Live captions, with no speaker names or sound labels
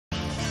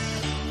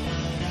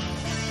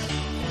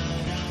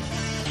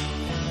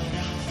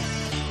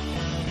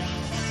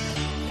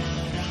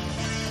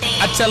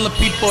tell the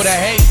people that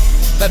hate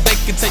that they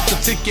can take the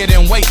ticket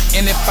and wait.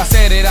 And if I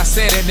said it, I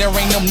said it, there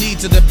ain't no need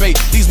to debate.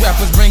 These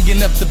rappers bringing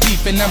up the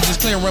beef and I'm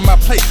just clearing my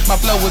plate. My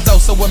flow is oh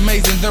so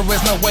amazing, there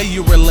is no way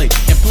you relate.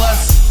 And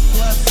plus,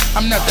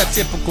 I'm not that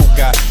typical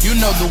guy. You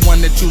know the one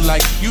that you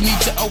like. You need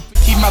to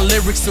keep my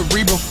lyrics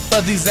cerebral.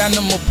 For these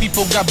animal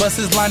people got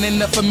buses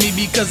lining up for me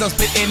because I'm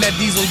spitting that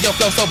diesel. Your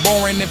flow so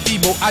boring and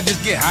feeble, I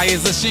just get high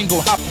as a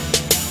shingle. Hop.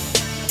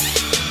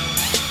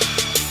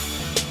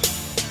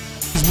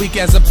 Weak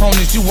as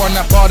opponents, you are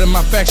not part of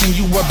my faction.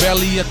 You were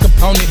barely a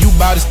component. You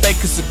bout as fake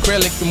as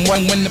acrylic. And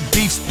when the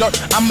beef start,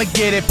 I'ma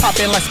get it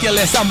poppin' like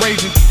skillets. I'm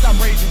raging. I'm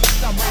raging.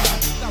 I'm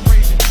raging. I'm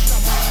raging.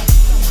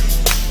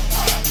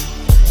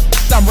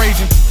 I'm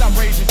raging. I'm raging. I'm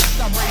raging.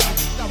 I'm raging.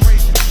 I'm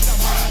raging.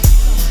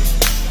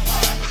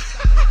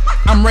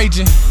 I'm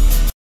raging.